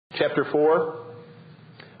chapter 4,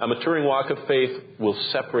 a maturing walk of faith will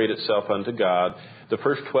separate itself unto God. The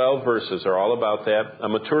first 12 verses are all about that. A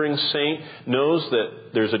maturing saint knows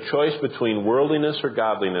that there's a choice between worldliness or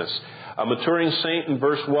godliness. A maturing saint in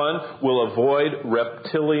verse 1 will avoid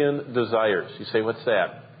reptilian desires. You say, what's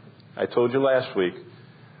that? I told you last week,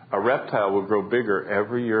 a reptile will grow bigger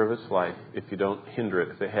every year of its life if you don't hinder it.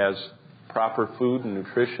 If it has proper food and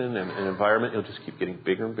nutrition and environment, it'll just keep getting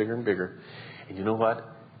bigger and bigger and bigger. And you know what?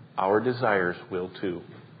 Our desires will too.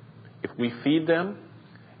 If we feed them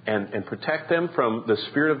and protect them from the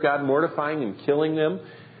Spirit of God mortifying and killing them,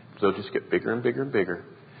 they'll just get bigger and bigger and bigger.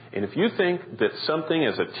 And if you think that something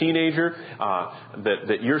as a teenager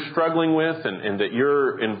that you're struggling with and that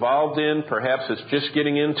you're involved in, perhaps it's just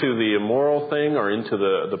getting into the immoral thing or into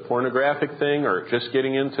the pornographic thing or just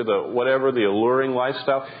getting into the alluring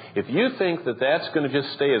lifestyle, if you think that that's going to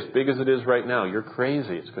just stay as big as it is right now, you're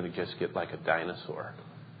crazy. It's going to just get like a dinosaur.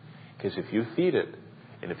 Because if you feed it,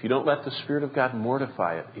 and if you don't let the Spirit of God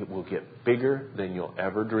mortify it, it will get bigger than you'll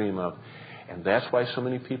ever dream of. And that's why so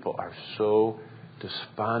many people are so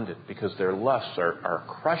despondent, because their lusts are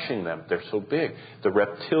crushing them. They're so big. The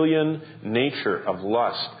reptilian nature of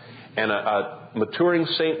lust. And a maturing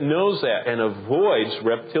saint knows that and avoids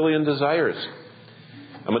reptilian desires.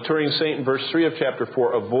 A maturing saint in verse 3 of chapter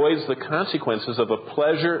 4 avoids the consequences of a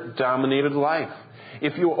pleasure-dominated life.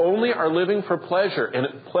 If you only are living for pleasure,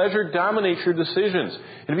 and pleasure dominates your decisions.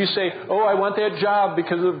 And if you say, oh, I want that job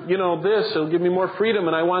because of, this, it'll give me more freedom,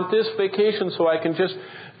 and I want this vacation so I can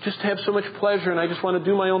just have so much pleasure, and I just want to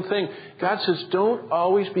do my own thing. God says, don't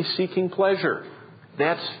always be seeking pleasure.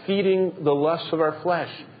 That's feeding the lusts of our flesh.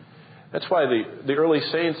 That's why the early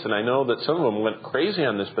saints, and I know that some of them went crazy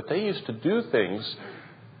on this, but they used to do things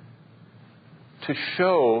to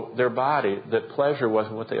show their body that pleasure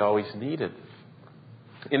wasn't what they always needed.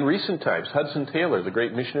 In recent times, Hudson Taylor, the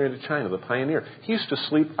great missionary to China, the pioneer, he used to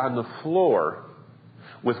sleep on the floor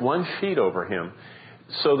with one sheet over him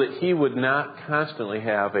so that he would not constantly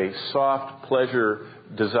have a soft,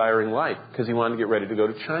 pleasure-desiring life, because he wanted to get ready to go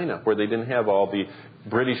to China, where they didn't have all the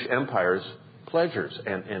British Empire's pleasures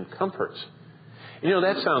and comforts.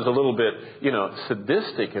 That sounds a little bit,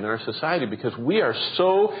 sadistic in our society, because we are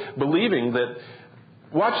so believing that,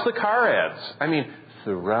 watch the car ads.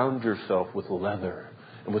 Surround yourself with leather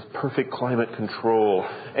and with perfect climate control,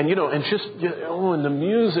 and and the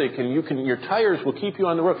music, and your tires will keep you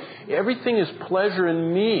on the road. Everything is pleasure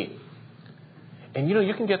in me. And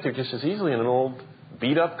you can get there just as easily in an old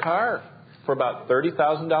beat up car for about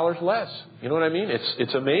 $30,000 less. You know what I mean?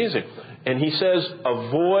 It's amazing. And he says,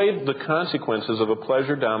 avoid the consequences of a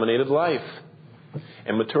pleasure-dominated life.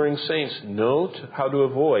 And maturing saints know how to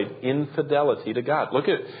avoid infidelity to God. Look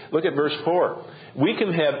at verse 4. We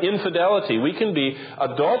can have infidelity. We can be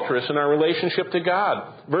adulterous in our relationship to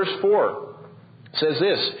God. Verse 4 says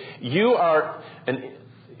this: You are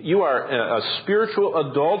a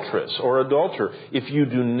spiritual adulteress or adulterer if you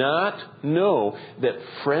do not know that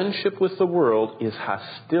friendship with the world is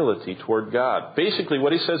hostility toward God. Basically,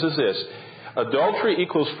 what he says is this: adultery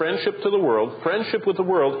equals friendship to the world. Friendship with the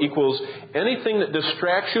world equals anything that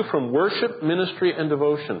distracts you from worship, ministry, and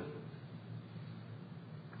devotion.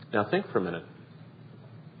 Now think for a minute.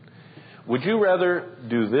 Would you rather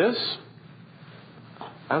do this?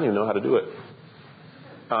 I don't even know how to do it.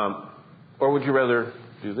 Or would you rather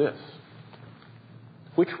do this?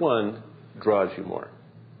 Which one draws you more?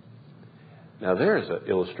 Now there's an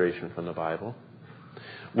illustration from the Bible.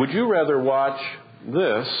 Would you rather watch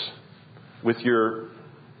this with your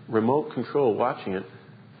remote control watching it,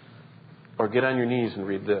 or get on your knees and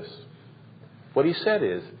read this? What he said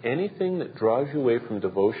is, anything that draws you away from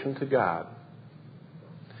devotion to God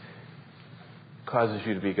causes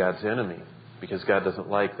you to be God's enemy, because God doesn't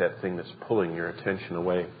like that thing that's pulling your attention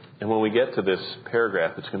away. And when we get to this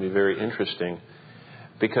paragraph, it's going to be very interesting,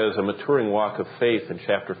 because a maturing walk of faith in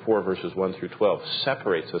chapter 4, verses 1 through 12,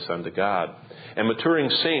 separates us unto God. And maturing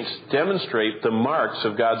saints demonstrate the marks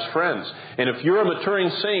of God's friends. And if you're a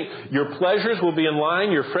maturing saint, your pleasures will be in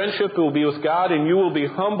line, your friendship will be with God, and you will be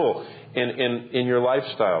humble in your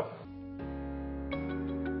lifestyle.